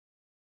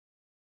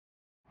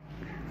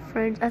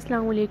Friends,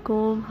 assalamu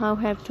alaikum. How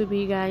have to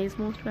be, guys?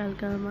 Most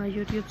welcome my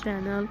YouTube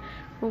channel.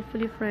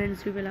 Hopefully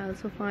friends you will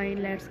also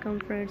find. Let's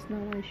come friends, now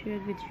I share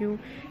with you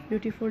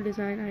beautiful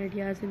design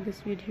ideas in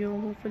this video.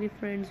 Hopefully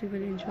friends you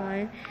will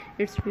enjoy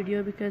its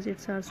video because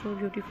it's also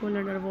beautiful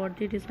and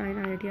worthy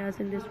design ideas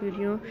in this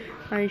video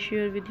I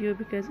share with you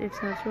because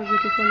it's also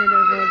beautiful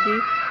and worthy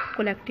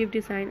collective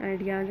design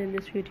ideas in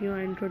this video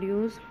I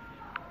introduce.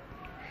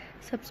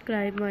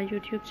 Subscribe my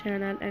YouTube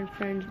channel, and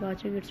friends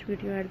watching its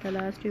video at the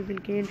last you will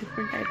gain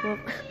different type of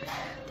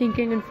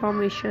thinking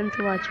information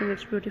to watching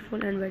its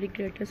beautiful and very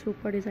great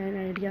super design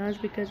ideas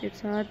because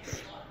it's are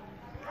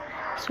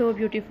so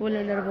beautiful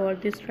and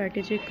worth this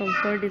strategic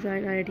comfort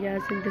design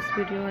ideas in this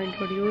video I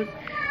introduce.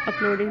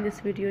 Uploading this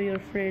video your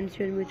friends,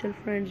 your mutual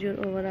friends,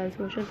 your overall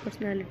social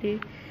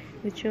personality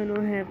which you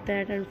know have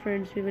that, and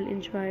friends we will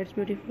enjoy its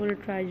beautiful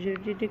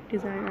strategic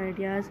design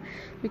ideas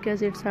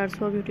because it's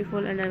also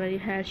beautiful and a very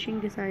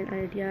hashing design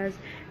ideas,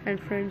 and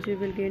friends you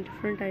will gain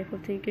different type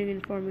of thinking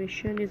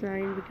information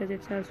design because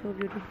it's also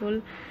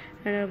beautiful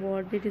and a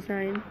worthy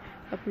design.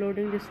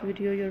 Uploading this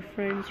video your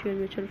friends, your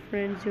mutual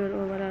friends, your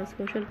overall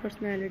social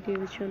personality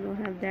which you know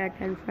have that,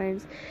 and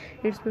friends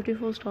it's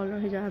beautiful stroller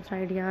hijabs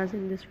ideas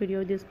in this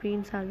video. These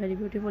prints are very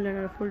beautiful and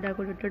are full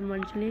decorated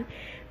monthly.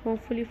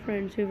 Hopefully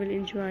friends you will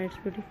enjoy its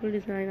beautiful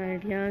design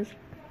ideas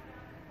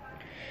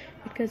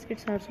because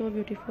it's also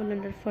beautiful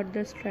and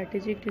further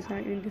strategic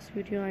design in this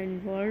video I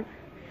involved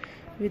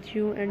with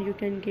you, and you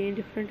can gain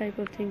different type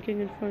of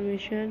thinking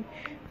information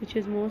which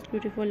is most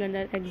beautiful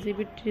under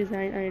exhibit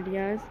design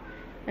ideas,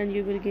 and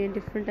you will gain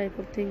different type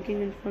of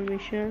thinking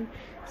information.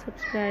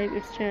 Subscribe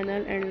its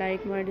channel and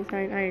like my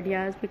design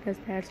ideas because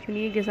that's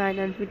unique design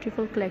and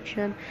beautiful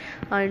collection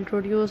I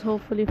introduce.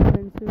 Hopefully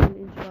friends you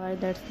will enjoy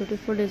that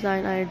beautiful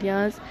design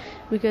ideas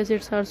because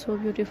it's also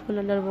beautiful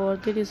and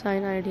worthy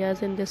design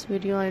ideas in this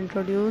video I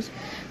introduce.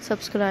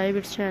 Subscribe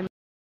its channel.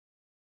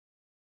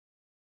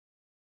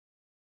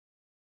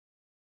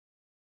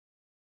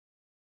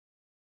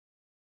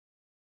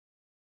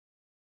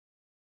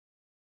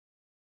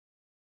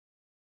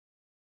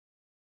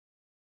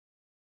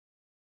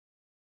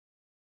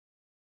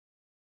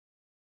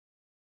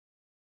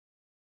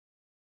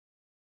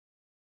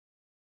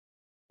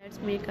 Let's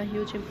make a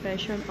huge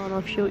impression on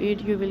of you.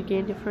 You will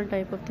gain different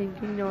type of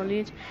thinking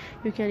knowledge.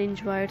 You can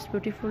enjoy its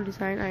beautiful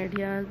design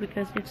ideas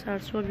because it's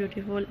also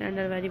beautiful and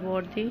are very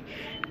worthy.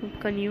 You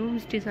can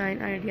use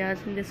design ideas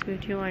in this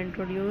video I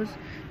introduce.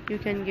 You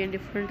can gain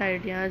different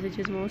ideas which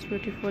is most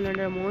beautiful and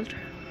are most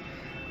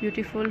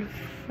beautiful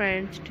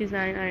French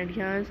design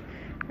ideas,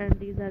 and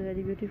these are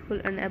very beautiful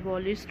and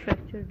abolished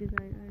structure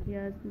design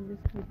ideas in this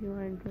video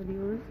I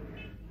introduce.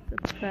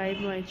 Subscribe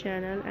my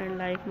channel and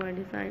like my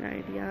design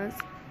ideas.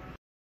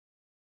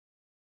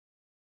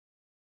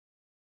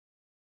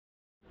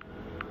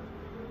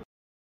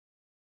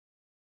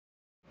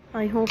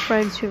 I hope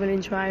friends you will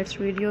enjoy its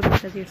video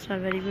because it's a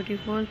very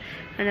beautiful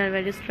and a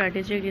very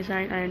strategic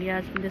design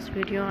ideas in this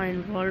video I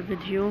involved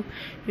with you.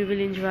 You will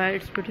enjoy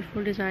its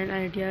beautiful design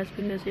ideas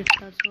because it's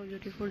also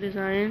beautiful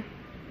design,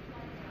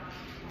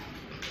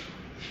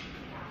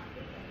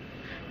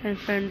 and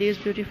friend these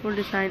beautiful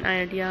design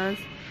ideas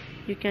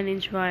you can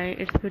enjoy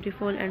its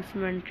beautiful and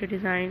symmetric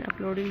design.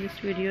 Uploading this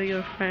video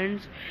your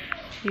friends,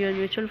 your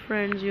mutual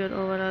friends, your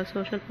overall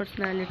social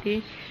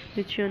personality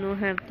which you know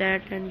have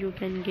that, and you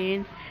can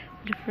gain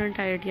different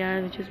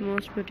ideas which is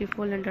most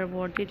beautiful and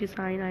worthy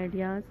design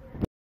ideas.